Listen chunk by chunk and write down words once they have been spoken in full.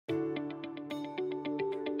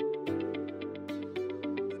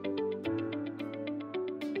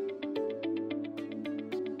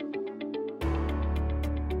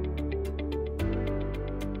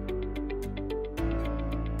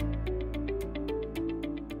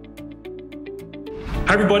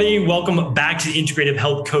Hi, everybody. Welcome back to the Integrative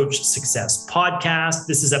Health Coach Success Podcast.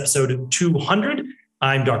 This is episode 200.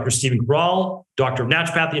 I'm Dr. Stephen Cabral, Doctor of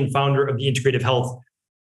Naturopathy and founder of the Integrative Health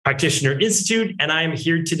Practitioner Institute. And I am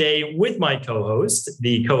here today with my co-host,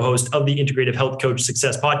 the co-host of the Integrative Health Coach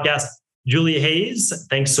Success Podcast, Julia Hayes.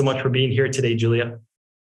 Thanks so much for being here today, Julia.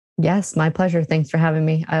 Yes, my pleasure. Thanks for having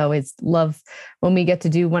me. I always love when we get to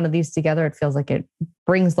do one of these together. It feels like it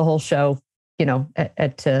brings the whole show,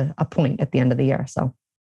 at a point at the end of the year. So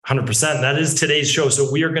 100%. That is today's show.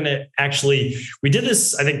 So we are going to we did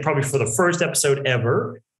this, I think, probably for the first episode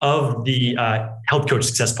ever of the Health Coach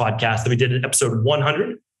Success Podcast. Then we did episode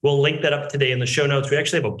 100. We'll link that up today in the show notes. We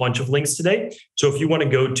actually have a bunch of links today. So if you want to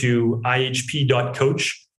go to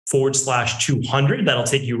ihp.coach/200, that'll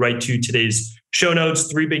take you right to today's show notes.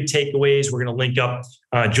 3 big takeaways. We're going to link up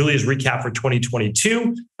Julia's recap for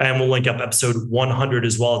 2022, and we'll link up episode 100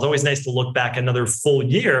 as well. It's always nice to look back another full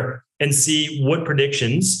year and see what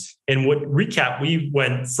predictions and what recap we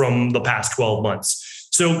went from the past 12 months.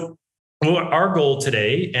 So our goal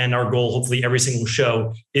today, and our goal hopefully every single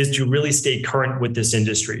show, is to really stay current with this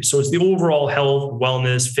industry. So it's the overall health,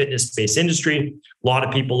 wellness, fitness-based industry. A lot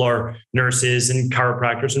of people are nurses and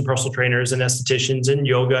chiropractors and personal trainers and estheticians and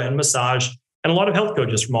yoga and massage, and a lot of health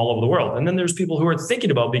coaches from all over the world. And then there's people who are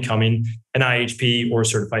thinking about becoming an IHP or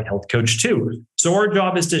certified health coach too. So our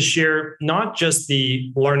job is to share not just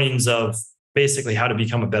the learnings of basically how to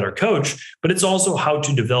become a better coach, but it's also how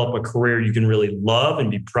to develop a career you can really love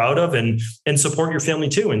and be proud of and support your family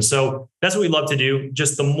too. And so that's what we love to do.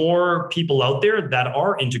 Just the more people out there that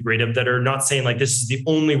are integrative, that are not saying like, this is the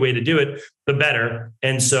only way to do it, the better.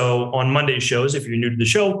 And so on Monday shows, if you're new to the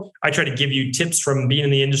show, I try to give you tips from being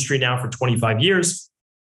in the industry now for 25 years.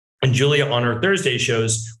 And Julia on our Thursday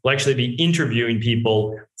shows will actually be interviewing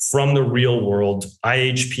people from the real world,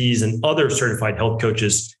 IHPs and other certified health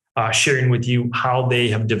coaches, sharing with you how they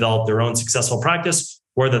have developed their own successful practice,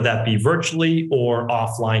 whether that be virtually or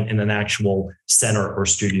offline in an actual center or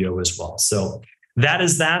studio as well. So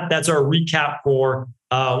that's our recap for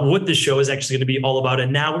what the show is actually going to be all about.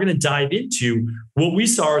 And now we're going to dive into what we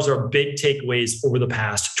saw as our big takeaways over the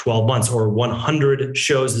past 12 months, or 100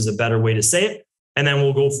 shows is a better way to say it. And then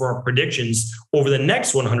we'll go for our predictions over the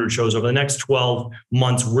next 100 shows, over the next 12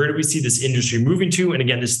 months. Where do we see this industry moving to? And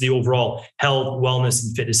again, this is the overall health, wellness,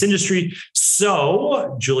 and fitness industry.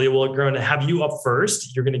 So, Julia, we're going to have you up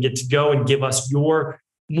first. You're going to get to go and give us your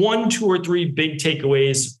 1, 2, or 3 big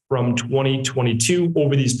takeaways from 2022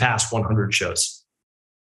 over these past 100 shows.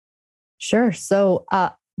 Sure. So,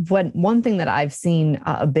 one thing that I've seen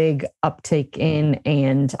a big uptake in,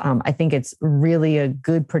 and I think it's really a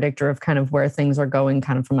good predictor of kind of where things are going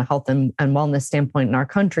kind of from a health and wellness standpoint in our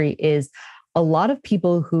country, is a lot of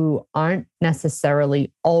people who aren't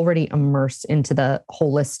necessarily already immersed into the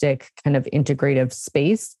holistic kind of integrative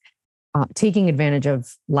space, taking advantage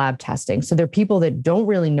of lab testing. So there are people that don't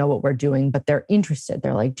really know what we're doing, but they're interested.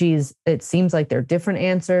 They're like, geez, it seems like there are different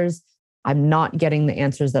answers. I'm not getting the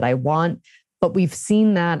answers that I want. But we've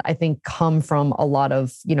seen that, I think, come from a lot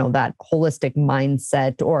of, that holistic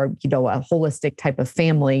mindset, or, a holistic type of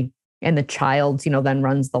family, and the child, then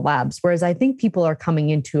runs the labs. Whereas I think people are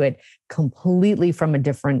coming into it completely from a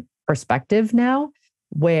different perspective now,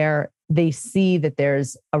 where they see that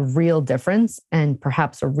there's a real difference and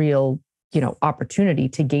perhaps a real, opportunity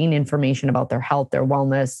to gain information about their health, their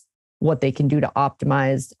wellness, what they can do to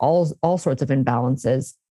optimize all sorts of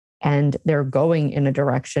imbalances. And they're going in a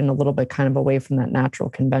direction a little bit kind of away from that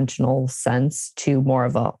natural conventional sense to more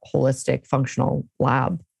of a holistic functional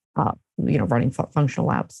lab, running functional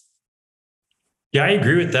labs. Yeah, I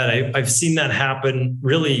agree with that. I've seen that happen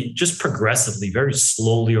really just progressively, very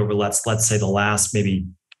slowly over let's say the last maybe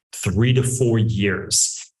 3 to 4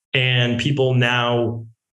 years. And people now,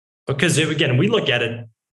 because again, we look at it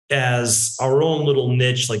as our own little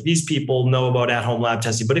niche, like these people know about at-home lab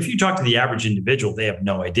testing. But if you talk to the average individual, they have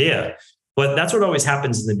no idea. But that's what always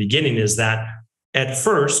happens in the beginning, is that at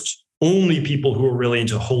first, only people who are really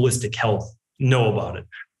into holistic health know about it.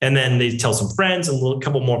 And then they tell some friends, and a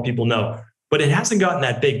couple more people know. But it hasn't gotten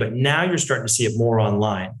that big. But now you're starting to see it more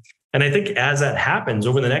online. And I think as that happens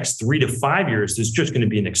over the next 3 to 5 years, there's just going to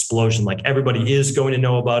be an explosion. Like everybody is going to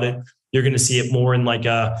know about it. You're going to see it more in like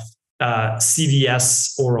a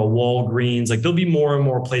CVS or a Walgreens. Like there'll be more and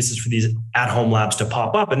more places for these at-home labs to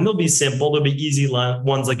pop up, and they'll be simple. There'll be easy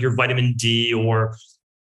ones like your vitamin D, or,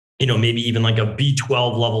 maybe even like a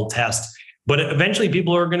B12 level test. But eventually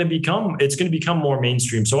people are going to it's going to become more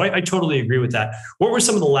mainstream. So I totally agree with that. What were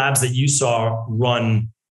some of the labs that you saw run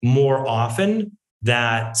more often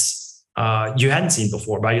that you hadn't seen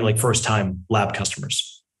before by like first time lab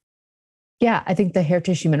customers? Yeah, I think the hair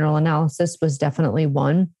tissue mineral analysis was definitely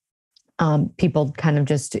one. People kind of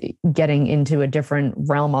just getting into a different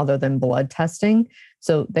realm other than blood testing.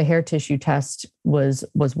 So the hair tissue test was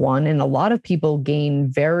one, and a lot of people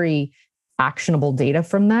gain very actionable data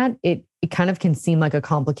from that. It kind of can seem like a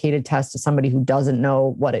complicated test to somebody who doesn't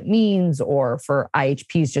know what it means, or for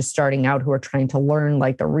IHPs just starting out who are trying to learn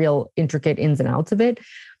like the real intricate ins and outs of it.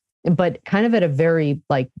 But kind of at a very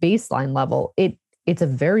like baseline level, it's a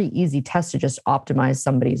very easy test to just optimize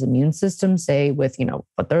somebody's immune system, say with,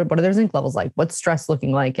 what are their zinc levels like, what's stress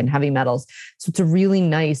looking like, and heavy metals. So it's a really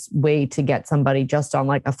nice way to get somebody just on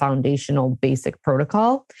like a foundational basic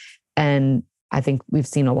protocol. And I think we've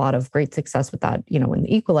seen a lot of great success with that, in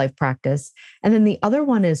the Equilife practice. And then the other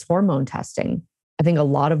one is hormone testing. I think a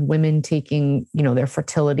lot of women taking, their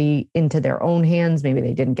fertility into their own hands. Maybe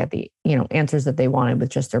they didn't get the, answers that they wanted with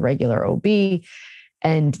just a regular OB,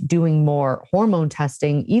 and doing more hormone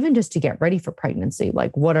testing, even just to get ready for pregnancy.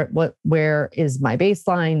 Like where is my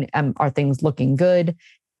baseline? Are things looking good?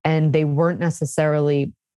 And they weren't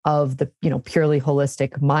necessarily of the, purely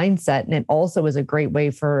holistic mindset. And it also is a great way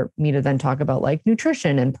for me to then talk about like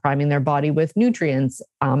nutrition and priming their body with nutrients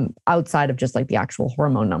outside of just like the actual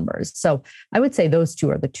hormone numbers. So I would say those two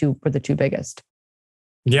were the two biggest.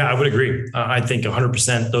 Yeah, I would agree. I think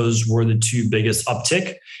 100% those were the two biggest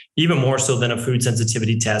uptick, even more so than a food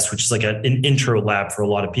sensitivity test, which is like an intro lab for a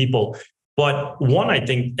lot of people. But one, I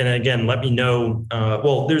think, and again, let me know,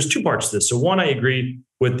 well, there's two parts to this. So one, I agree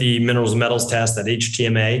with the minerals and metals test, that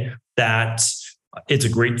HTMA, that it's a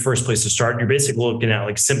great first place to start. You're basically looking at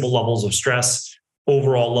like simple levels of stress,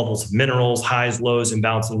 overall levels of minerals, highs, lows,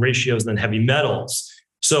 imbalance in ratios, and then heavy metals.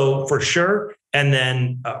 So for sure. And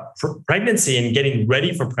then for pregnancy and getting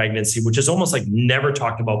ready for pregnancy, which is almost like never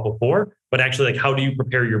talked about before, but actually like how do you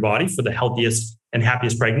prepare your body for the healthiest and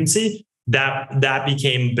happiest pregnancy? That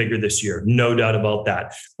became bigger this year, no doubt about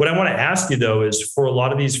that. What I want to ask you though is, for a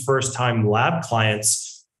lot of these first-time lab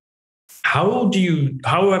clients, how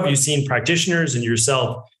have you seen practitioners and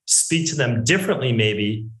yourself speak to them differently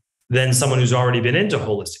maybe than someone who's already been into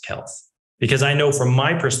holistic health? Because I know from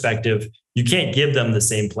my perspective, you can't give them the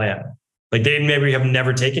same plan. Like they maybe have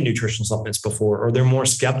never taken nutritional supplements before, or they're more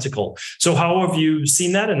skeptical. So how have you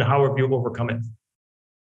seen that, and how have you overcome it?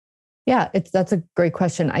 Yeah, that's a great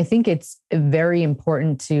question. I think it's very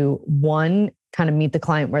important to, one, kind of meet the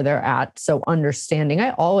client where they're at. So understanding,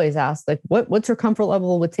 I always ask like, what's your comfort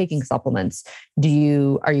level with taking supplements? Are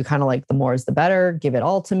you kind of like the more is the better? Give it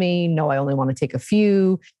all to me. No, I only want to take a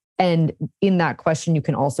few. And in that question, you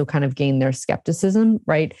can also kind of gain their skepticism,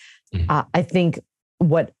 right? Mm-hmm. I think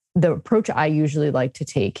what the approach I usually like to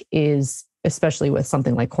take is, especially with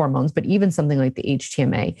something like hormones, but even something like the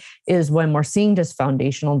HTMA, is when we're seeing just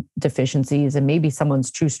foundational deficiencies and maybe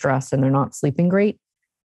someone's too stressed and they're not sleeping great,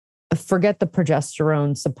 forget the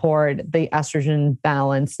progesterone support, the estrogen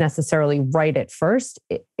balance necessarily right at first.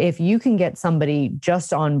 If you can get somebody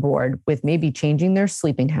just on board with maybe changing their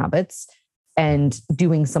sleeping habits and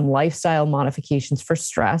doing some lifestyle modifications for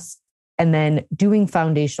stress, and then doing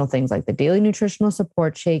foundational things like the daily nutritional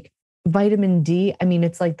support shake, vitamin D. I mean,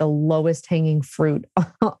 it's like the lowest hanging fruit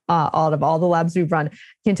out of all the labs we've run. I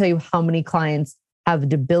can't tell you how many clients have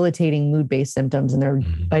debilitating mood-based symptoms and their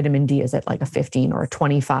vitamin D is at like a 15 or a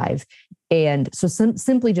 25. And so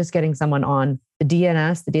simply just getting someone on the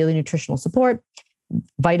DNS, the daily nutritional support,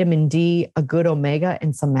 vitamin D, a good omega,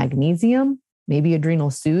 and some magnesium, maybe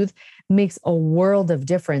adrenal soothe, makes a world of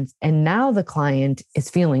difference. And now the client is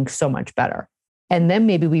feeling so much better. And then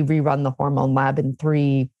maybe we rerun the hormone lab in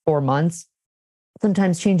 3-4 months.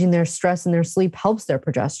 Sometimes changing their stress and their sleep helps their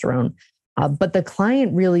progesterone. But the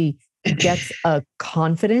client really gets a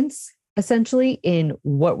confidence essentially in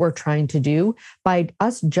what we're trying to do by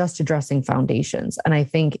us just addressing foundations. And I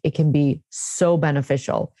think it can be so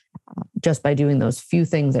beneficial just by doing those few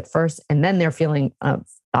things at first. And then they're feeling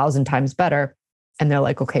 1,000 times better. And they're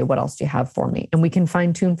like, okay, what else do you have for me? And we can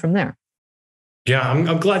fine tune from there. Yeah,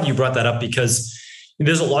 I'm glad you brought that up, because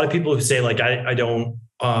there's a lot of people who say like, I don't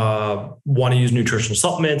want to use nutritional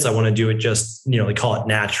supplements. I want to do it just, they call it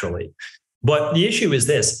naturally. But the issue is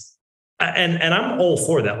this, and I'm all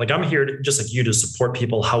for that. Like I'm here to, just like you, to support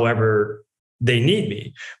people however they need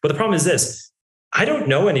me. But the problem is this, I don't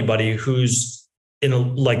know anybody who's in a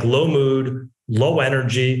like low mood, low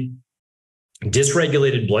energy,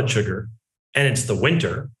 dysregulated blood sugar, and it's the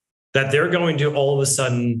winter, that they're going to all of a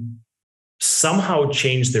sudden somehow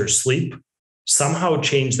change their sleep, somehow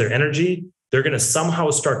change their energy. They're going to somehow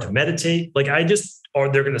start to meditate. Or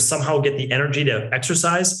they're going to somehow get the energy to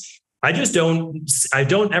exercise. I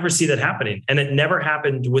don't ever see that happening. And it never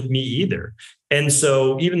happened with me either. And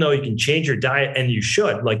so even though you can change your diet, and you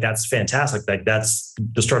should, like, that's fantastic. Like, that's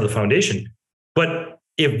the start of the foundation. But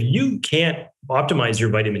if you can't optimize your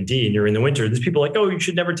vitamin D and you're in the winter, there's people like, oh, you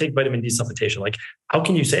should never take vitamin D supplementation. Like, how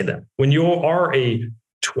can you say that when you are a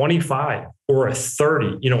 25 or a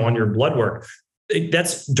 30, on your blood work?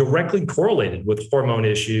 That's directly correlated with hormone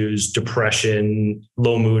issues, depression,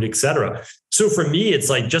 low mood, et cetera. So for me, it's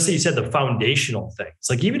like, just as you said, the foundational things.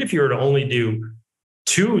 Like, even if you were to only do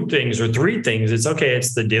 2 things or 3 things, it's okay.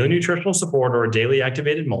 It's the daily nutritional support or a daily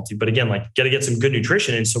activated multi. But again, like, got to get some good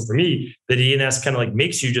nutrition. And so for me, the DNS kind of like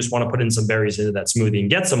makes you just want to put in some berries into that smoothie and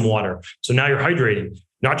get some water. So now you're hydrating,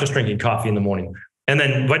 not just drinking coffee in the morning. And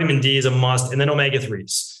then vitamin D is a must. And then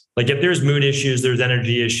omega-3s. Like, if there's mood issues, there's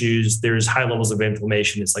energy issues, there's high levels of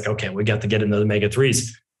inflammation, it's like, okay, we got to get into the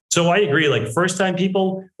omega-3s. So I agree, like, first time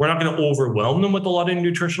people, we're not going to overwhelm them with a lot of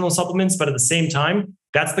nutritional supplements, but at the same time,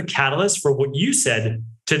 that's the catalyst for what you said,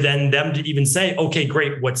 to then them to even say, okay,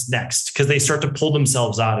 great, what's next? Because they start to pull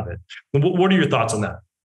themselves out of it. What are your thoughts on that?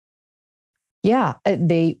 Yeah,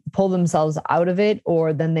 they pull themselves out of it,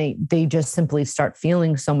 or then they just simply start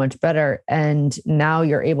feeling so much better. And now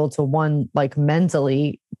you're able to, one, like,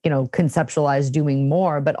 mentally, conceptualize doing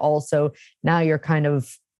more, but also now you're kind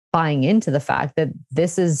of buying into the fact that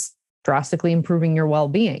this is drastically improving your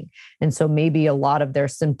well-being. And so maybe a lot of their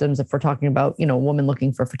symptoms, if we're talking about, a woman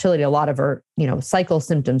looking for fertility, a lot of her, cycle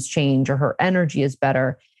symptoms change, or her energy is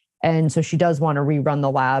better. And so she does want to rerun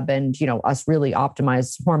the lab and, us really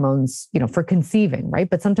optimize hormones, for conceiving, right?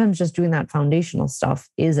 But sometimes just doing that foundational stuff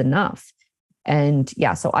is enough. And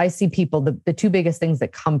yeah, so I see people, the 2 biggest things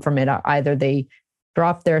that come from it are either they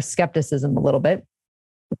drop their skepticism a little bit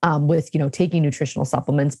with, taking nutritional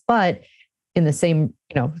supplements, but in the same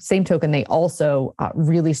token, they also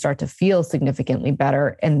really start to feel significantly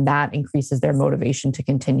better. And that increases their motivation to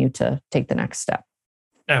continue to take the next step.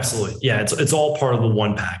 Absolutely. Yeah. It's all part of the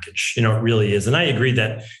one package, it really is. And I agree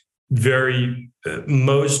that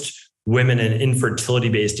most women and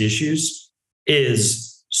infertility-based issues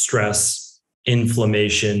is stress,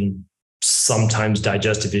 inflammation, sometimes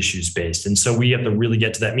digestive issues based. And so we have to really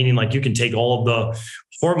get to that, meaning, like, you can take all of the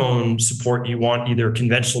hormone support you want, either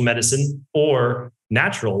conventional medicine or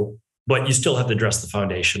natural, but you still have to address the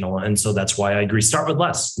foundational. And so that's why I agree. Start with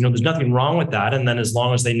less. There's nothing wrong with that. And then as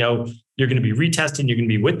long as they know you're going to be retesting, you're going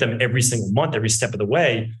to be with them every single month, every step of the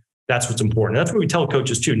way, that's what's important. That's what we tell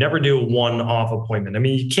coaches too. Never do a one-off appointment. I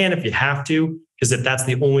mean, you can if you have to, because if that's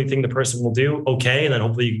the only thing the person will do, okay. And then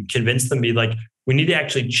hopefully you can convince them, be like, we need to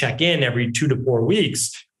actually check in every 2 to 4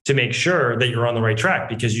 weeks to make sure that you're on the right track,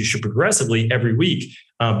 because you should progressively every week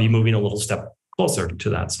be moving a little step closer to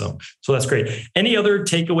that. So that's great. Any other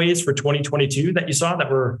takeaways for 2022 that you saw that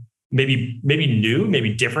were maybe new,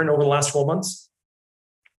 maybe different over the last 12 months?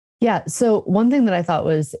 Yeah. So one thing that I thought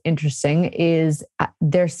was interesting is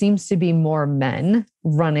there seems to be more men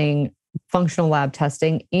running functional lab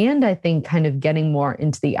testing, and I think kind of getting more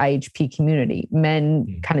into the IHP community,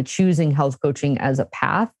 men kind of choosing health coaching as a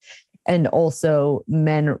path, and also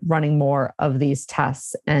men running more of these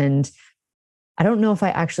tests. And I don't know if I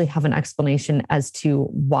actually have an explanation as to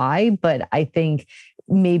why, but I think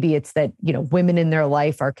maybe it's that, women in their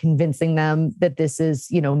life are convincing them that this is,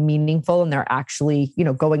 meaningful, and they're actually,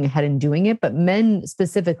 going ahead and doing it. But men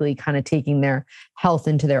specifically kind of taking their health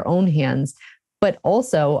into their own hands. But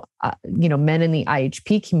also, men in the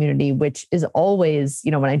IHP community, which is always,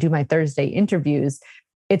 when I do my Thursday interviews,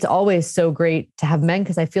 it's always so great to have men,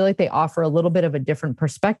 because I feel like they offer a little bit of a different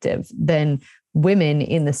perspective than women,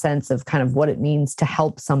 in the sense of kind of what it means to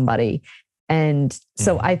help somebody. And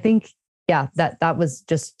so I think, yeah, that was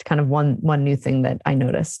just kind of one new thing that I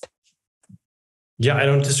noticed. Yeah, I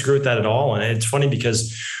don't disagree with that at all. And it's funny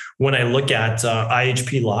because when I look at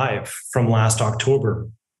IHP Live from last October,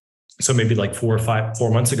 so maybe like 4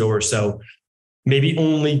 months ago or so, maybe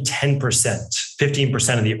only 10%,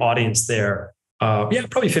 15% of the audience there,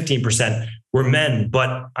 probably 15% were men.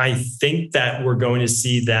 But I think that we're going to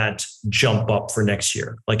see that jump up for next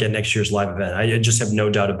year, like at next year's live event. I just have no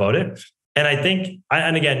doubt about it. And I think,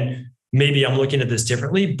 and again, maybe I'm looking at this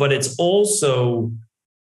differently, but it's also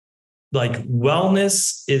like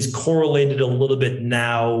wellness is correlated a little bit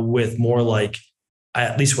now with more like,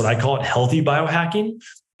 at least what I call it, healthy biohacking.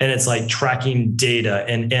 And it's like tracking data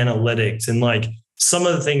and analytics and like some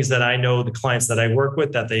of the things that I know the clients that I work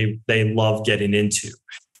with that they love getting into.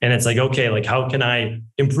 And it's like, okay, like how can I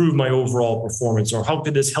improve my overall performance, or how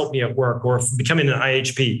could this help me at work, or becoming an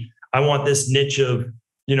IHP? I want this niche of,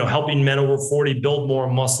 helping men over 40 build more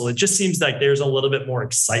muscle. It just seems like there's a little bit more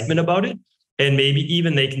excitement about it. And maybe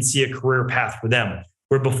even they can see a career path for them.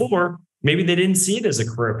 where before maybe they didn't see it as a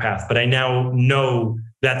career path, but I now know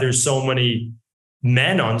that there's so many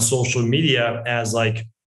men on social media as like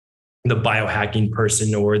the biohacking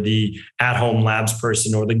person or the at-home labs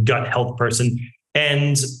person or the gut health person.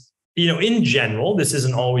 And, in general, this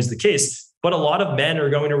isn't always the case, but a lot of men are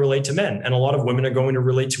going to relate to men and a lot of women are going to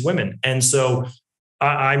relate to women. And so,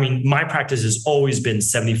 my practice has always been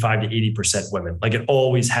 75 to 80% women, like it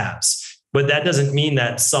always has. But that doesn't mean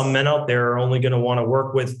that some men out there are only going to want to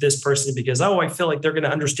work with this person because, I feel like they're going to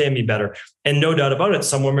understand me better. And no doubt about it,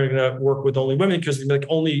 some women are going to work with only women because like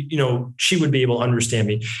only, she would be able to understand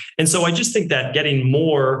me. And so I just think that getting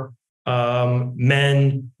more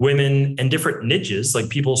men, women, and different niches, like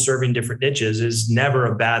people serving different niches is never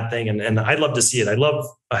a bad thing. And I'd love to see it. I love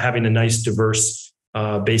having a nice, diverse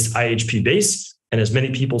based IHP base and as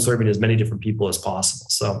many people serving as many different people as possible.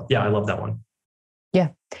 So yeah, I love that one. Yeah.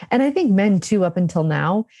 And I think men too, up until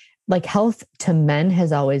now, like health to men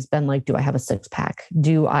has always been like, do I have a six pack?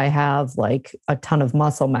 Do I have like a ton of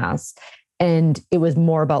muscle mass? And it was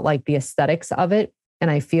more about like the aesthetics of it. And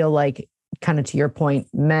I feel like kind of to your point,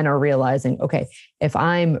 men are realizing, okay, if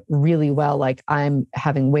I'm really well, like I'm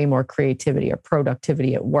having way more creativity or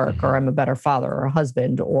productivity at work, or I'm a better father or a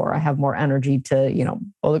husband, or I have more energy to,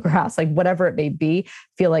 mow the grass, like whatever it may be, I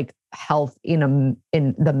feel like health in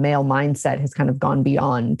the male mindset has kind of gone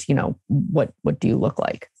beyond, what do you look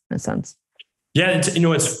like in a sense? Yeah.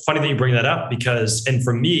 It's funny that you bring that up because, and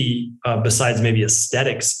for me, besides maybe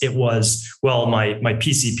aesthetics, it was, well, my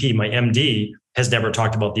PCP, my MD has never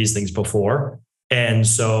talked about these things before. And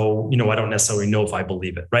so, I don't necessarily know if I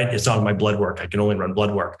believe it, right? It's not in my blood work. I can only run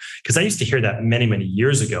blood work because I used to hear that many, many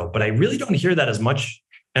years ago, but I really don't hear that as much.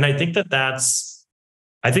 And I think that that's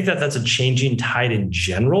a changing tide in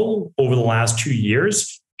general over the last 2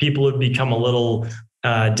 years. People have become a little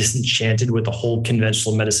disenchanted with the whole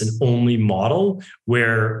conventional medicine only model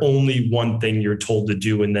where only one thing you're told to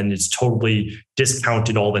do and then it's totally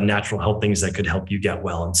discounted all the natural health things that could help you get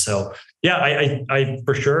well. And so, yeah, I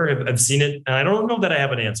for sure have seen it. And I don't know that I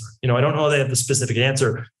have an answer. I don't know that I have the specific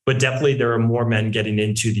answer, but definitely there are more men getting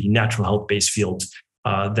into the natural health based field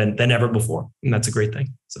than ever before. And that's a great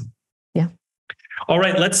thing. So. Yeah. All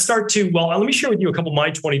right, let's start let me share with you a couple of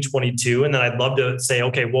my 2022. And then I'd love to say,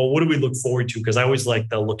 okay, well, what do we look forward to? Because I always like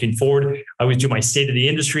the looking forward. I always do my state of the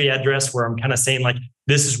industry address where I'm kind of saying like,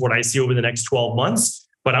 this is what I see over the next 12 months,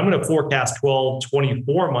 but I'm going to forecast 12,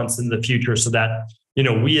 24 months in the future so that,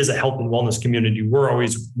 we as a health and wellness community, we're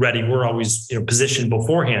always ready. We're always, positioned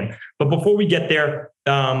beforehand. But before we get there,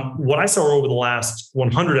 what I saw over the last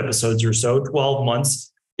 100 episodes or so, 12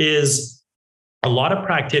 months, is a lot of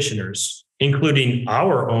practitioners, including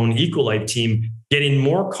our own Equalife team, getting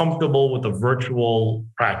more comfortable with a virtual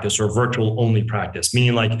practice or virtual only practice,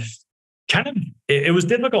 meaning like it was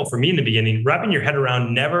difficult for me in the beginning, wrapping your head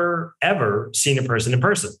around never, ever seeing a person in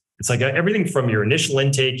person. It's like everything from your initial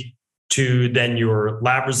intake to then your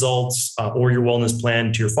lab results or your wellness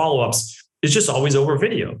plan to your follow-ups is just always over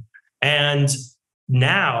video. And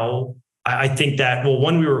now I think that, well,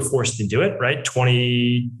 one, we were forced to do it, right?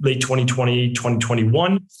 Late 2020,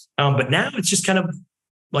 2021. But now it's just kind of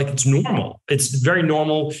like it's normal. It's very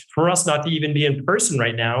normal for us not to even be in person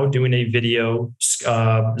right now doing a video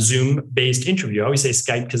Zoom-based interview. I always say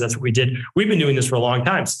Skype because that's what we did. We've been doing this for a long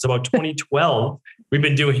time. Since about 2012, we've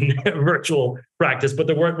been doing virtual practice, but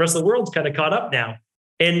the rest of the world's kind of caught up now.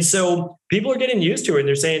 And so people are getting used to it. And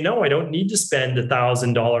they're saying, no, I don't need to spend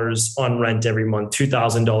 $1,000 on rent every month,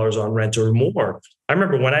 $2,000 on rent or more. I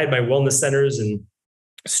remember when I had my wellness centers and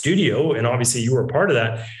studio, and obviously you were a part of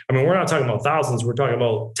that. I mean, we're not talking about thousands. We're talking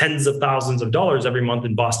about tens of thousands of dollars every month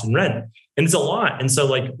in Boston rent. And it's a lot. And so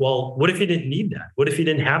like, well, what if you didn't need that? What if you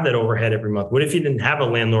didn't have that overhead every month? What if you didn't have a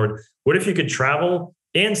landlord? What if you could travel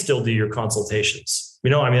and still do your consultations?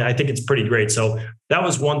 I think it's pretty great. So that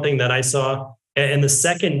was one thing that I saw. And the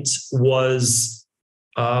second was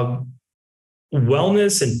wellness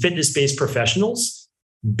and fitness-based professionals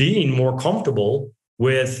being more comfortable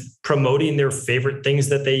with promoting their favorite things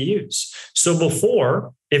that they use. So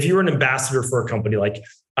before, if you were an ambassador for a company, like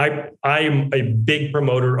I am a big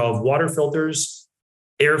promoter of water filters,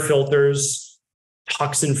 air filters,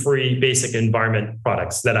 toxin-free basic environment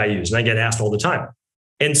products that I use. And I get asked all the time.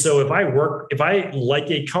 And so if I like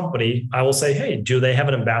a company, I will say, hey, do they have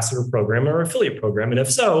an ambassador program or affiliate program? And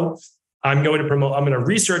if so, I'm going to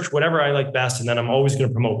research whatever I like best. And then I'm always going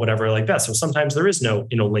to promote whatever I like best. So sometimes there is no,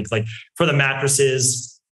 link, like for the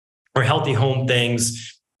mattresses or healthy home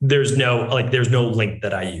things, there's no link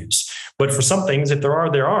that I use. But for some things, if there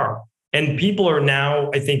are, there are. And people are now,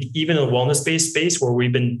 I think, even in the wellness-based space where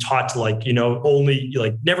we've been taught to only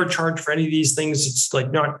never charge for any of these things. It's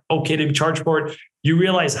like not okay to charge for it. You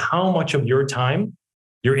realize how much of your time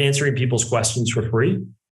you're answering people's questions for free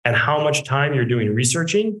and how much time you're doing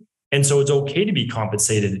researching. And so it's okay to be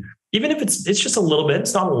compensated. Even if it's just a little bit,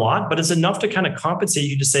 it's not a lot, but it's enough to kind of compensate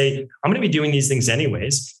you to say, I'm going to be doing these things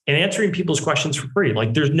anyways and answering people's questions for free.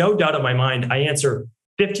 Like there's no doubt in my mind, I answer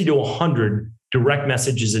 50 to 100 direct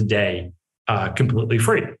messages a day completely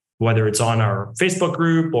free, whether it's on our Facebook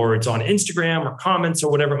group or it's on Instagram or comments or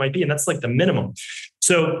whatever it might be. And that's like the minimum.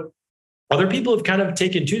 So other people have kind of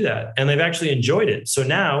taken to that and they've actually enjoyed it. So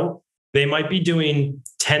now they might be doing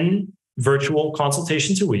 10 virtual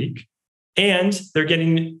consultations a week, and they're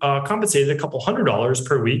getting compensated a couple $100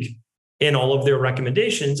 per week in all of their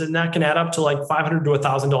recommendations. And that can add up to like $500 to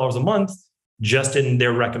 $1,000 a month just in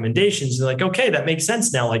their recommendations. They're like, okay, that makes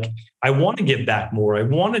sense now. Like, I want to give back more. I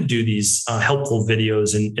want to do these helpful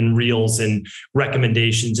videos and reels and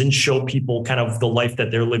recommendations and show people kind of the life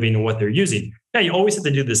that they're living and what they're using. Now, you always have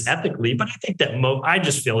to do this ethically, but I think that I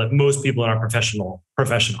just feel that most people in our profession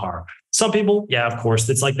are. Some people, yeah, of course,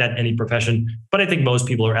 it's like that in any profession, but I think most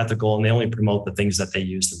people are ethical and they only promote the things that they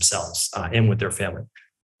use themselves and with their family.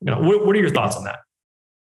 What are your thoughts on that?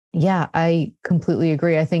 Yeah, I completely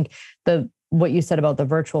agree. I think what you said about the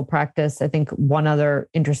virtual practice, I think one other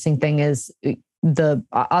interesting thing is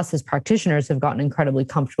us as practitioners have gotten incredibly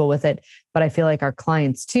comfortable with it, but I feel like our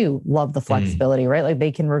clients too love the flexibility, right? Like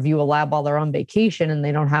they can review a lab while they're on vacation and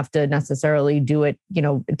they don't have to necessarily do it,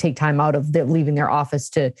 take time out of leaving their office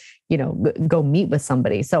to, go meet with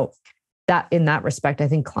somebody. So that in that respect, I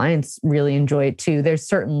think clients really enjoy it too. There's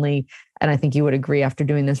certainly, and I think you would agree after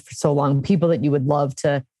doing this for so long, people that you would love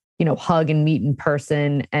to hug and meet in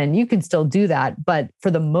person, and you can still do that. But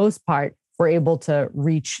for the most part, we're able to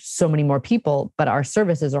reach so many more people, but our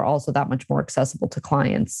services are also that much more accessible to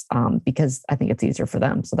clients because I think it's easier for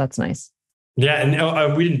them. So that's nice. Yeah.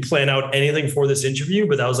 And we didn't plan out anything for this interview,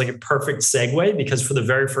 but that was like a perfect segue because for the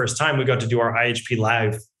very first time, we got to do our IHP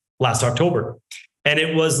Live last October. And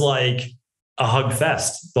it was like a hug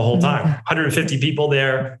fest the whole time. 150 people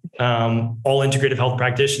there, all integrative health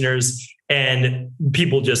practitioners. And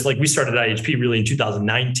people just we started IHP really in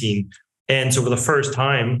 2019. And so for the first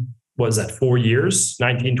time, what was that, 4 years,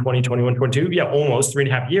 19, 20, 21, 22? Yeah, almost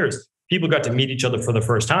 3.5 years. People got to meet each other for the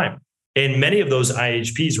first time. And many of those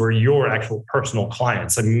IHPs were your actual personal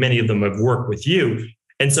clients. And many of them have worked with you.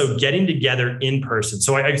 And so getting together in person.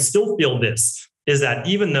 So I still feel this is that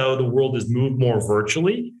even though the world has moved more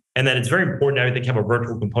virtually, and that it's very important now to have a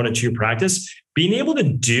virtual component to your practice, being able to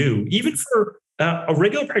do, even for a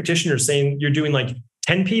regular practitioner saying you're doing like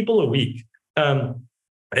 10 people a week,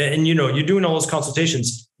 and you're doing all those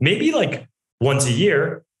consultations, maybe like once a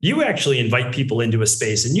year, you actually invite people into a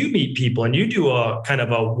space and you meet people and you do a kind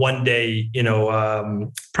of a 1 day,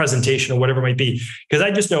 presentation or whatever it might be. Because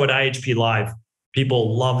I just know at IHP Live,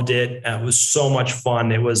 people loved it. It was so much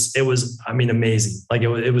fun. It was, amazing. Like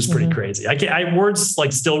it was pretty crazy. Words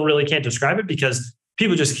still really can't describe it because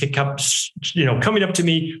people just kept, coming up to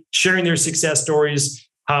me, sharing their success stories,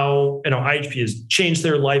 how, IHP has changed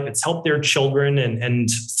their life. It's helped their children. And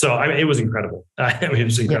so it was incredible. It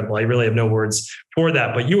was incredible. Yeah. I really have no words for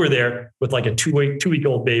that, but you were there with like a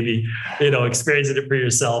two-week-old baby, experiencing it for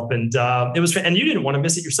yourself. And it was, and you didn't want to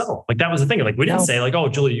miss it yourself. Like that was the thing. Like we didn't say oh,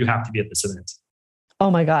 Julia, you have to be at this event. Oh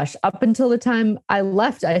my gosh. Up until the time I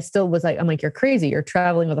left, I still was like, I'm like, you're crazy. You're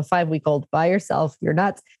traveling with a 5-week-old by yourself. You're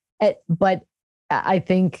nuts. But I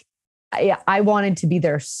think I wanted to be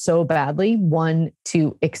there so badly. One,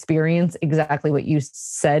 to experience exactly what you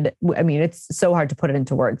said. I mean, it's so hard to put it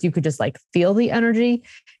into words. You could just feel the energy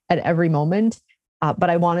at every moment. But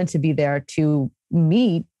I wanted to be there to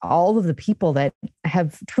meet all of the people that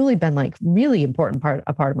have truly been really important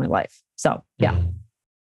a part of my life. So yeah.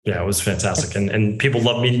 Yeah, it was fantastic. And people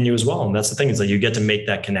love meeting you as well. And that's the thing is you get to make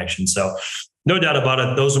that connection. So no doubt about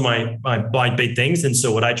it. Those are my big things. And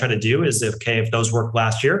so what I try to do is, if those worked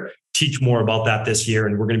last year, teach more about that this year.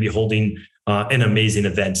 And we're going to be holding an amazing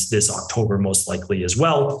event this October, most likely as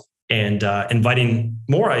well. And inviting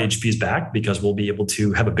more IHPs back because we'll be able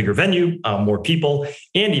to have a bigger venue, more people,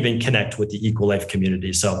 and even connect with the Equal Life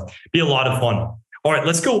community. So be a lot of fun. All right,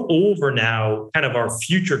 let's go over now kind of our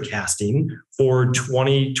future casting for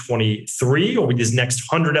 2023 over these next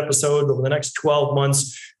 100 episodes, over the next 12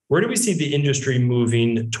 months. Where do we see the industry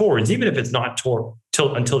moving towards, even if it's not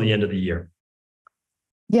until the end of the year?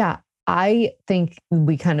 Yeah, I think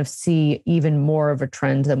we kind of see even more of a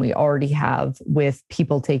trend than we already have with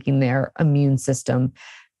people taking their immune system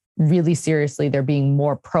really seriously, they're being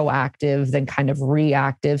more proactive than kind of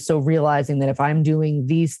reactive. So realizing that if I'm doing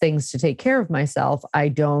these things to take care of myself, I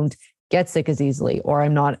don't get sick as easily, or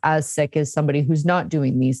I'm not as sick as somebody who's not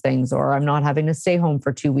doing these things, or I'm not having to stay home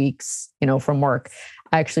for 2 weeks, from work.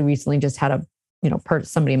 I actually recently just had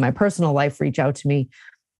somebody in my personal life reach out to me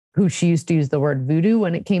who she used to use the word voodoo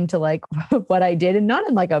when it came to like what I did, and not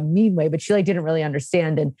in like a mean way, but she like didn't really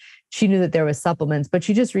understand. And she knew that there was supplements, but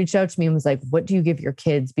she just reached out to me and was like, what do you give your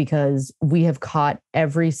kids? Because we have caught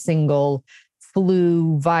every single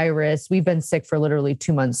flu virus. We've been sick for literally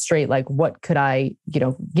 2 months straight. Like, what could I,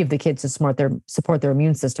 give the kids to support their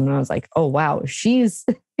immune system? And I was like, oh, wow, she's,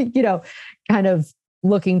 kind of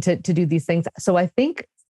looking to do these things. So I think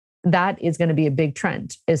that is going to be a big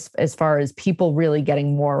trend as far as people really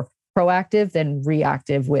getting more proactive than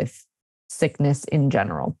reactive with sickness in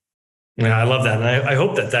general. Yeah, I love that. And I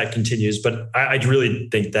hope that continues, but I really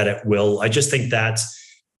think that it will. I just think that,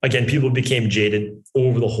 again, people became jaded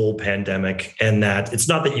over the whole pandemic, and that it's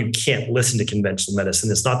not that you can't listen to conventional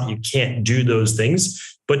medicine. It's not that you can't do those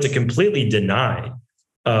things, but to completely deny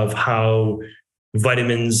of how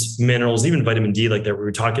vitamins, minerals, even vitamin D, like that we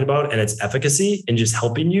were talking about, and its efficacy in just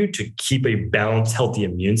helping you to keep a balanced, healthy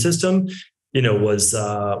immune system, was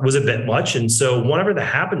a bit much. And so whenever that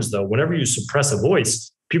happens, though, whenever you suppress a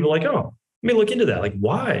voice, people are like, oh, let me look into that. Like,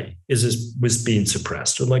 why is this was being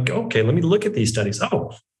suppressed? Or like, okay, let me look at these studies.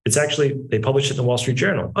 Oh, it's actually, they published it in the Wall Street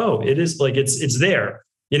Journal. Oh, it is like, it's there,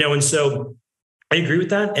 and so I agree with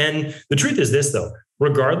that. And the truth is this, though,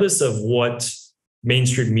 regardless of what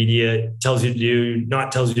mainstream media tells you to do,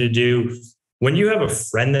 not tells you to do, when you have a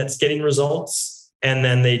friend that's getting results and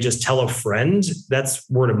then they just tell a friend, that's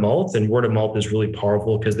word of mouth. And word of mouth is really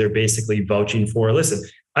powerful because they're basically vouching for, listen,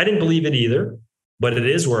 I didn't believe it either, but it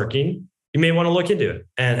is working. You may want to look into it.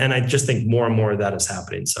 And I just think more and more of that is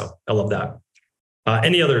happening. So I love that.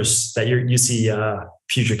 Any others that you see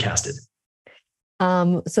future casted?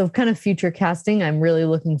 So kind of future casting, I'm really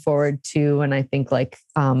looking forward to, and I think like,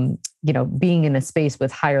 being in a space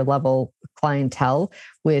with higher level clientele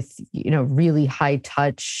with, really high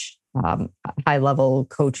touch, high level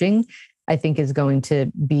coaching, I think is going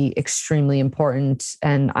to be extremely important.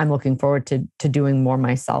 And I'm looking forward to doing more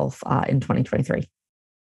myself in 2023.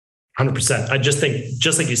 100%. I just think,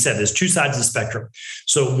 just like you said, there's two sides of the spectrum.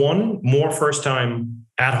 So one, more first-time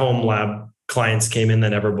at-home lab clients came in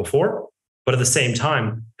than ever before. But at the same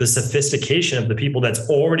time, the sophistication of the people that have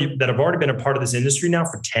already been a part of this industry now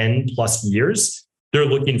for 10 plus years, they're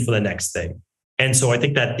looking for the next thing. And so I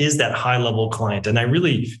think that is that high-level client. And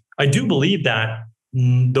I do believe that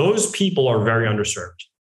those people are very underserved.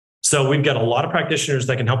 So we've got a lot of practitioners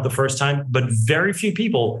that can help the first time, but very few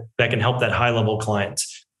people that can help that high-level client.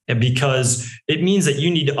 And because it means that you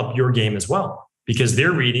need to up your game as well, because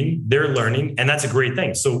they're reading, they're learning, and that's a great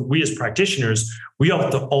thing. So we as practitioners, we have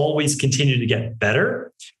to always continue to get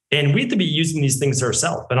better, and we have to be using these things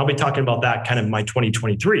ourselves. And I'll be talking about that kind of my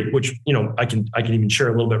 2023, which, I can even share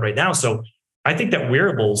a little bit right now. So I think that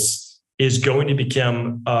wearables is going to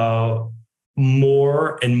become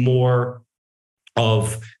more and more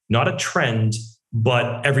of not a trend,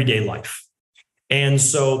 but everyday life. And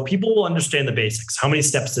so people will understand the basics. How many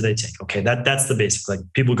steps did I take? Okay, that's the basic. Like,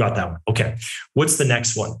 people got that one. Okay, what's the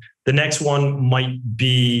next one? The next one might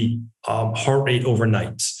be heart rate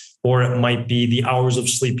overnight, or it might be the hours of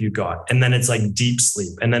sleep you got. And then it's like deep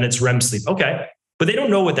sleep, and then it's REM sleep. Okay, but they don't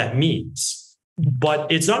know what that means.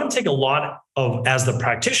 But it's not going to take a lot of, as the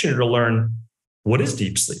practitioner, to learn what is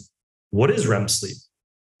deep sleep? What is REM sleep?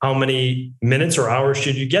 How many minutes or hours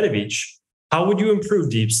should you get of each? How would you improve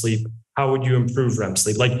deep sleep? How would you improve REM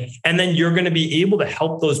sleep? And then you're going to be able to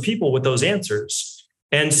help those people with those answers.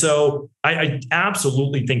 And so I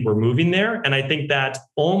absolutely think we're moving there. And I think that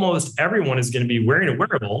almost everyone is going to be wearing a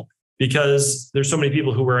wearable, because there's so many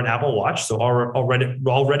people who wear an Apple Watch. So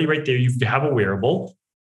already right there, you have a wearable.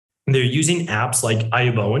 They're using apps like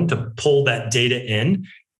iBowen to pull that data in.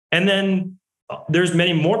 And then there's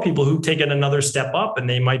many more people who take it another step up, and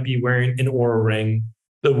they might be wearing an Oura Ring,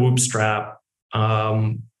 the Whoop strap,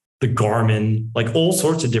 the Garmin, like all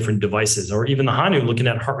sorts of different devices, or even the Hanu looking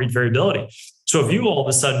at heart rate variability. So if you all of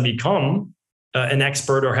a sudden become an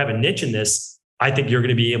expert or have a niche in this, I think you're going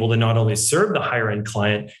to be able to not only serve the higher end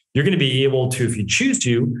client, you're going to be able to, if you choose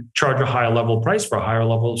to, charge a higher level price for a higher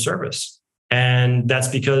level of service. And that's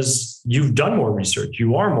because you've done more research.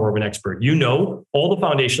 You are more of an expert. You know all the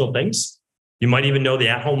foundational things. You might even know the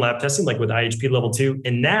at-home lab testing, like with IHP level 2.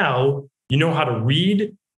 And now you know how to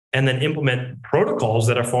read and then implement protocols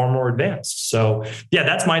that are far more advanced. So yeah,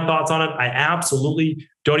 that's my thoughts on it. I absolutely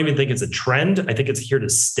don't even think it's a trend. I think it's here to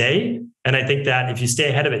stay. And I think that if you stay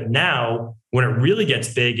ahead of it now, when it really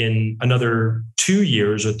gets big in another 2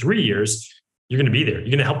 years or 3 years, you're going to be there. You're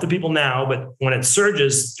going to help the people now, but when it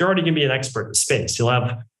surges, you're already going to be an expert in the space. You'll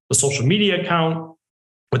have the social media account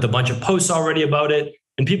with a bunch of posts already about it.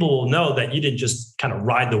 And people will know that you didn't just kind of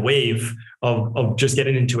ride the wave of just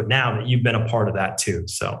getting into it now, that you've been a part of that too.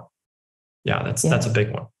 So yeah, that's a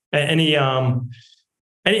big one. Any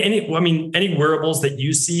wearables that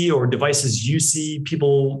you see or devices you see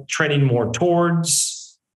people trending more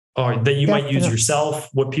towards, or that you might use yourself?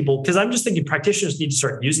 Because I'm just thinking practitioners need to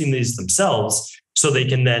start using these themselves so they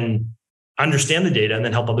can then understand the data and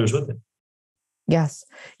then help others with it. Yes.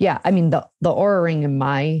 Yeah. I mean, the Oura Ring, in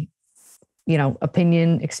my,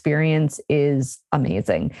 opinion, experience, is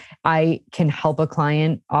amazing. I can help a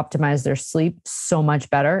client optimize their sleep so much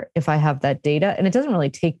better if I have that data. And it doesn't really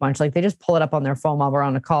take much. Like, they just pull it up on their phone while we're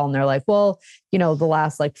on a call and they're like, well, the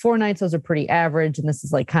last 4 nights, those are pretty average. And this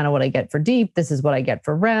is kind of what I get for deep. This is what I get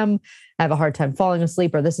for REM. I have a hard time falling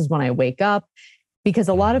asleep, or this is when I wake up. Because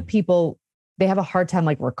a lot of people, they have a hard time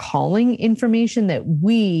recalling information that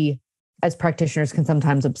we as practitioners can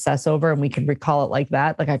sometimes obsess over, and we can recall it like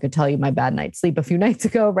that. Like, I could tell you my bad night's sleep a few nights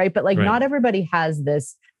ago, right? But not everybody has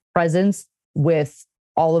this presence with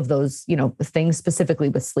all of those, things, specifically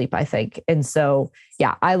with sleep, I think. And so,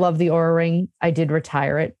 yeah, I love the Oura Ring. I did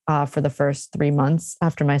retire it for the first 3 months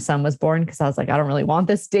after my son was born, because I was like, I don't really want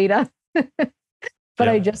this data. But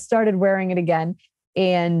I just started wearing it again,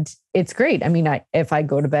 and it's great. I mean, if I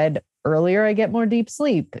go to bed earlier, I get more deep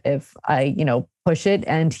sleep. If I, push it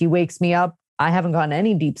and he wakes me up, I haven't gotten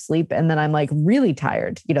any deep sleep. And then I'm really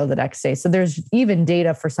tired, the next day. So there's even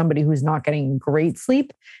data for somebody who's not getting great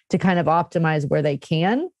sleep to kind of optimize where they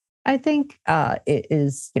can. I think it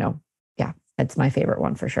is, it's my favorite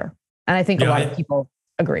one for sure. And I think a lot of people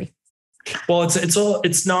agree. Well,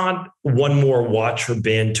 it's not one more watch or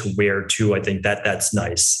band to wear too. I think that's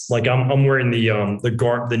nice. I'm wearing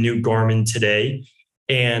the new Garmin today,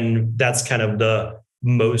 and that's kind of the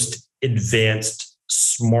most advanced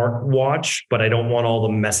smart watch, but I don't want all the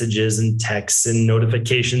messages and texts and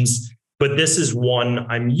notifications. But this is one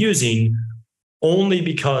I'm using only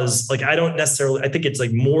because I think it's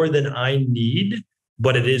more than I need,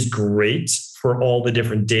 but it is great for all the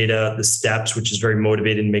different data, the steps, which is very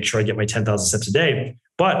motivating to make sure I get my 10,000 steps a day.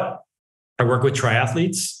 But I work with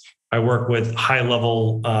triathletes. I work with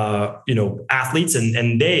high-level, athletes,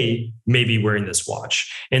 and they may be wearing this watch.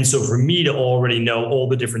 And so for me to already know all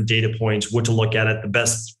the different data points, what to look at, the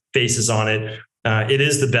best faces on it, it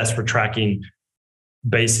is the best for tracking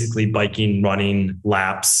basically biking, running,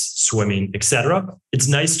 laps, swimming, etc. It's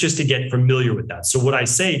nice just to get familiar with that. So what I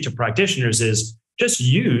say to practitioners is just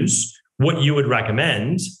use what you would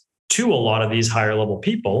recommend to a lot of these higher level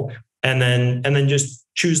people, and then just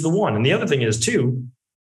choose the one. And the other thing is too,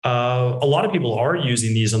 a lot of people are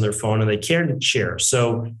using these on their phone and they can share.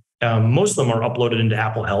 So most of them are uploaded into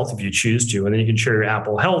Apple Health if you choose to, and then you can share your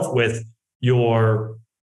Apple Health with your,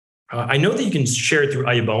 I know that you can share it through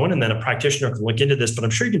iBone, and then a practitioner can look into this, but I'm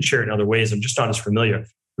sure you can share it in other ways. I'm just not as familiar.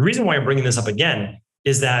 The reason why I'm bringing this up again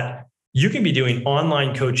is that you can be doing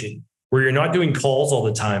online coaching where you're not doing calls all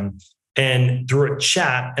the time, and through a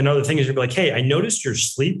chat and other things, you'll be like, hey, I noticed your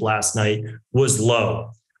sleep last night was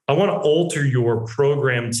low. I want to alter your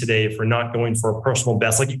program today for not going for a personal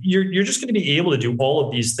best. You're just going to be able to do all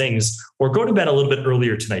of these things, or go to bed a little bit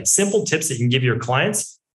earlier tonight. Simple tips that you can give your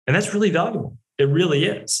clients. And that's really valuable. It really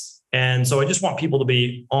is. And so I just want people to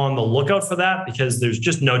be on the lookout for that, because there's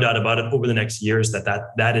just no doubt about it over the next years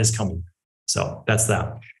that is coming. So that's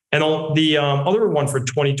that. And the other one for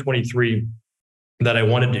 2023 that I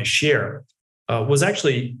wanted to share was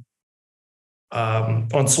actually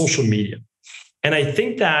on social media. And I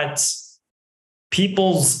think that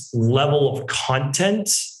people's level of content,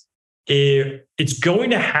 it's going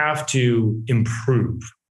to have to improve.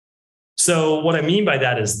 So what I mean by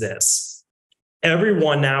that is this.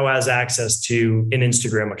 Everyone now has access to an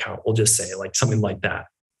Instagram account, we'll just say something like that.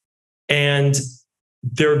 And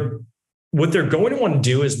what they're going to want to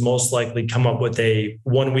do is most likely come up with a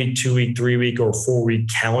 1 week, 2 week, 3 week, or 4 week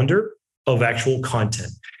calendar of actual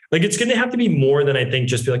content. It's going to have to be more than I think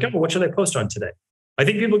just be oh, what should I post on today? I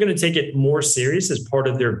think people are going to take it more serious as part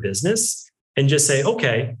of their business and just say,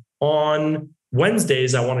 okay, on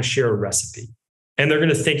Wednesdays, I want to share a recipe. And they're going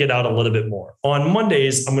to think it out a little bit more. On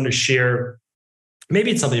Mondays, I'm going to share,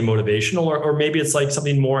 maybe it's something motivational, or maybe it's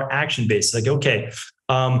something more action-based. Okay,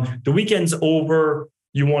 the weekend's over.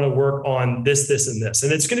 You want to work on this, this, and this.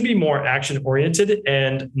 And it's going to be more action-oriented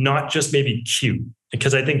and not just maybe cute,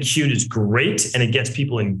 because I think cute is great and it gets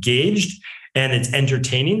people engaged and it's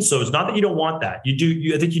entertaining. So it's not that you don't want that. You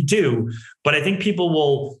do, I think you do, but I think people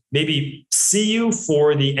will maybe see you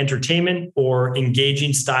for the entertainment or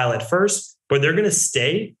engaging style at first, but they're going to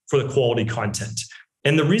stay for the quality content.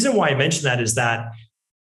 And the reason why I mention that is that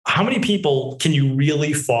how many people can you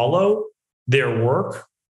really follow their work?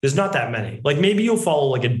 There's not that many. Like maybe you'll follow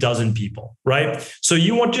like a dozen people, right? So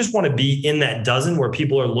you just want to be in that dozen where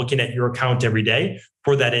people are looking at your account every day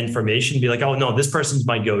for that information. Be like, oh no, this person's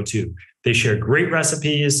my go-to. They share great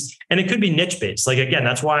recipes, and it could be niche based. Like again,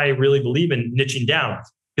 that's why I really believe in niching down.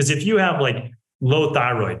 Because if you have like low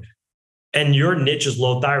thyroid and your niche is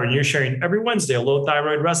low thyroid, and you're sharing every Wednesday a low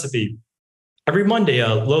thyroid recipe, every Monday,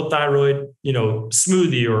 a low thyroid,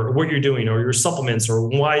 smoothie, or what you're doing, or your supplements, or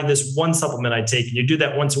why this one supplement I take, and you do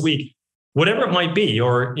that once a week, whatever it might be,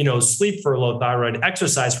 or, sleep for low thyroid,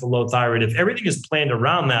 exercise for low thyroid. If everything is planned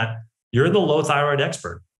around that, you're the low thyroid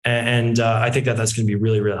expert. And I think that that's going to be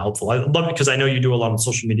really, really helpful. I love it because I know you do a lot on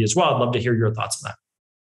social media as well. I'd love to hear your thoughts on that.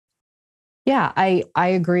 Yeah, I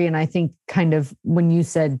agree. And I think kind of when you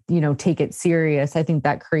said, take it serious, I think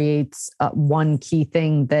that creates one key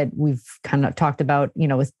thing that we've kind of talked about,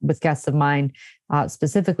 with guests of mine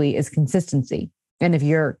specifically is consistency. And if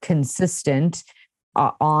you're consistent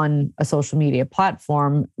on a social media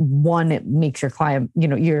platform, one, it makes your client,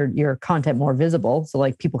 your content more visible. So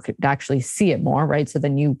like people could actually see it more, right? So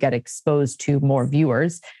then you get exposed to more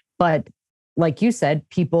viewers. But like you said,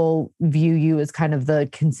 people view you as kind of the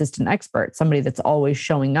consistent expert, somebody that's always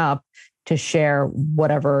showing up to share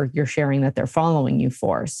whatever you're sharing that they're following you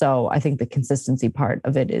for. So I think the consistency part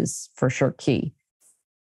of it is for sure key.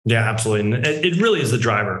 Yeah, absolutely. And it really is the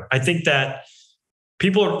driver. I think that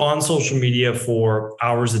people are on social media for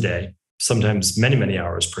hours a day, sometimes many, many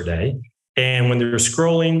hours per day. And when they're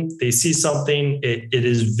scrolling, they see something, it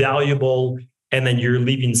is valuable. And then you're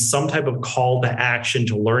leaving some type of call to action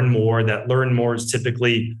to learn more. That learn more is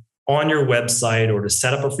typically on your website or to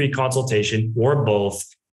set up a free consultation or both.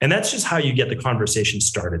 And that's just how you get the conversation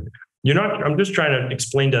started. I'm just trying to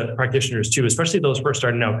explain to practitioners too, especially those first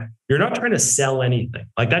starting out, you're not trying to sell anything.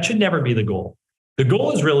 Like that should never be the goal. The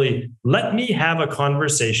goal is really, let me have a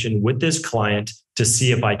conversation with this client to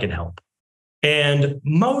see if I can help. And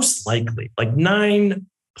most likely, like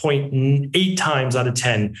 9.8 times out of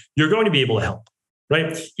 10, you're going to be able to help,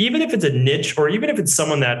 right? Even if it's a niche, or even if it's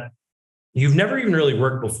someone that you've never even really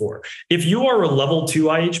worked before. If you are a level 2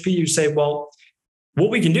 IHP, you say, well, what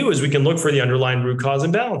we can do is we can look for the underlying root cause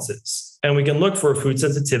imbalances, and we can look for food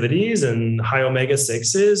sensitivities and high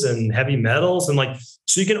omega-6s and heavy metals. And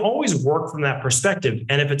so you can always work from that perspective.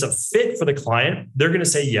 And if it's a fit for the client, they're going to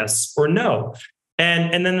say yes or no.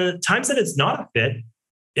 And then the times that it's not a fit,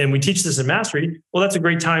 and we teach this in Mastery, well, that's a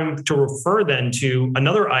great time to refer then to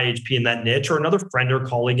another IHP in that niche or another friend or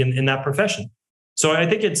colleague in that profession. So I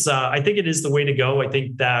think it is the way to go. I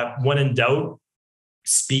think that when in doubt,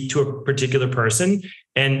 speak to a particular person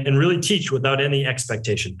and really teach without any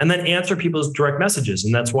expectation, and then answer people's direct messages.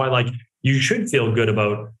 And that's why you should feel good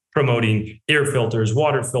about promoting air filters,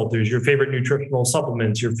 water filters, your favorite nutritional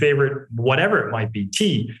supplements, your favorite, whatever it might be,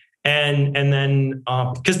 tea. And then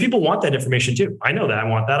because people want that information too. I know that I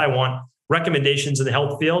want that. I want recommendations in the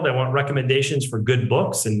health field. I want recommendations for good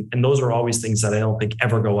books. And those are always things that I don't think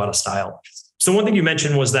ever go out of style. So one thing you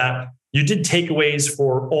mentioned was that you did takeaways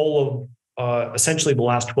for all of essentially the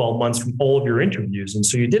last 12 months from all of your interviews. And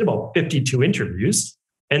so you did about 52 interviews.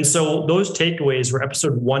 And so those takeaways were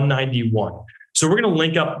episode 191. So we're going to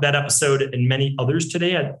link up that episode and many others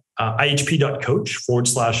today at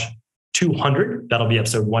ihp.coach/200. That'll be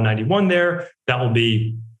episode 191 there. That will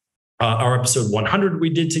be our episode 100 we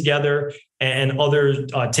did together, and other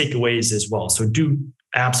takeaways as well. So do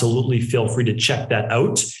absolutely feel free to check that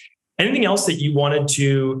out. Anything else that you wanted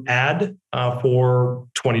to add for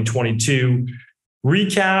 2022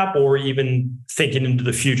 recap, or even thinking into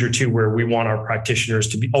the future too, where we want our practitioners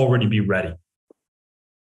to already be ready?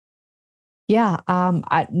 Yeah,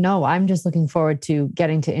 I'm just looking forward to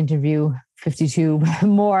getting to interview 52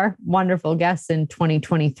 more wonderful guests in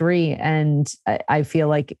 2023. And I feel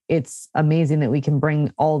like it's amazing that we can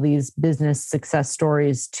bring all these business success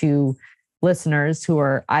stories to listeners who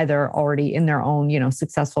are either already in their own,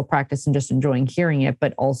 successful practice and just enjoying hearing it,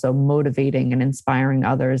 but also motivating and inspiring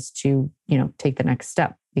others to, take the next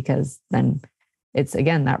step. Because then it's,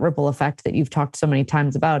 again, that ripple effect that you've talked so many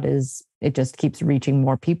times about, is it just keeps reaching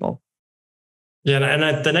more people. Yeah,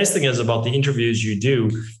 and the nice thing is about the interviews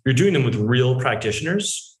you're doing them with real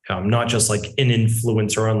practitioners, not just like an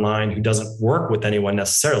influencer online who doesn't work with anyone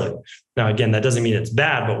necessarily. Now, again, that doesn't mean it's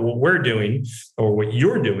bad, but what we're doing, or what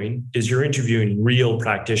you're doing, is you're interviewing real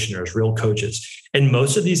practitioners, real coaches. And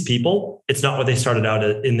most of these people, it's not what they started out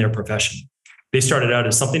in their profession. they started out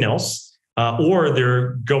as something else, or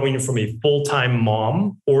they're going from a full-time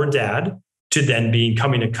mom or dad to then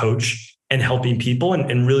becoming a coach and helping people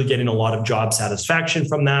and really getting a lot of job satisfaction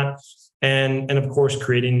from that. And of course,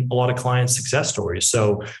 creating a lot of client success stories.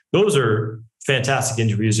 So those are fantastic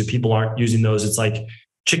interviews. If people aren't using those, it's like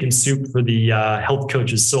chicken soup for the health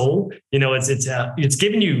coach's soul. It's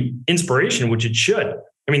giving you inspiration, which it should.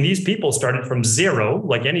 I mean, these people started from zero,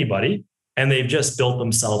 like anybody, and they've just built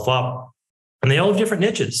themselves up. And they all have different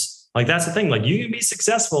niches. Like that's the thing. Like you can be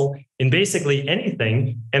successful in basically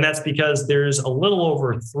anything, and that's because there's a little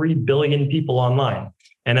over 3 billion people online.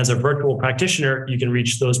 And as a virtual practitioner, you can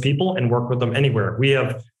reach those people and work with them anywhere. We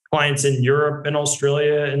have clients in Europe and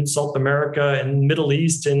Australia and South America and Middle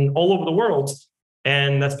East and all over the world.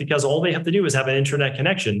 And that's because all they have to do is have an internet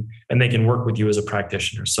connection and they can work with you as a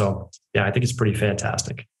practitioner. So yeah, I think it's pretty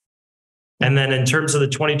fantastic. And then in terms of the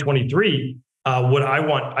 2023, what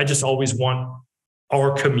I just always want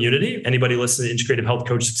our community, anybody listening to the Integrative Health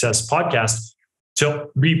Coach Success podcast, to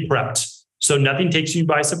be prepped. So nothing takes you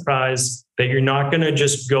by surprise, that you're not going to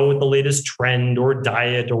just go with the latest trend or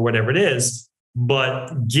diet or whatever it is,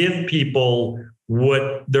 but give people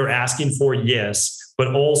what they're asking for, yes,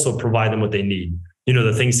 but also provide them what they need.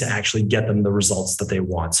 The things to actually get them the results that they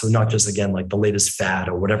want. So not just, again, like the latest fad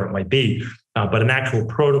or whatever it might be, but an actual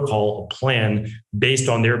protocol, a plan based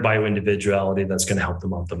on their bio-individuality that's going to help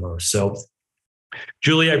them out the most. So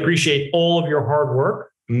Julie, I appreciate all of your hard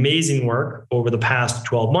work, amazing work over the past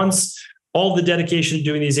 12 months, all the dedication to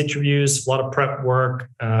doing these interviews, a lot of prep work,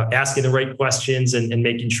 asking the right questions and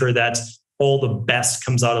making sure that all the best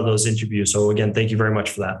comes out of those interviews. So again, thank you very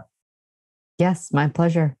much for that. Yes, my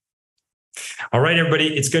pleasure. All right,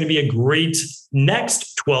 everybody. It's going to be a great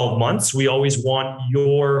next 12 months. We always want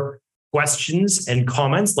your questions and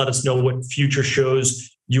comments. Let us know what future shows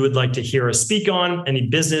you would like to hear us speak on, any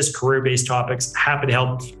business, career-based topics. Happy to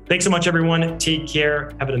help. Thanks so much, everyone. Take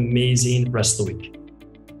care. Have an amazing rest of the week.